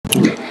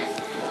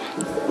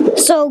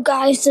So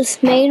guys,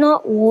 this may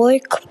not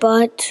work,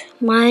 but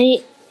my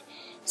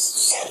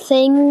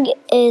thing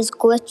is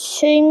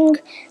glitching,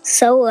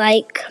 so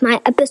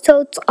my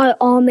episodes are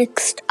all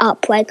mixed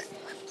up,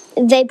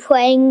 they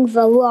playing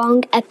the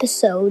wrong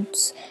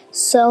episodes.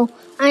 So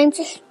I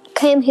just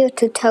came here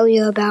to tell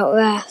you about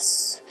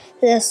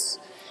this.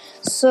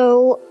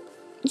 So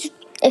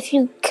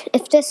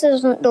if this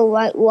isn't the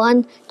right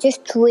one,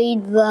 just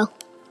read the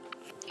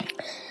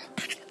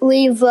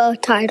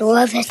title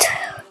of it.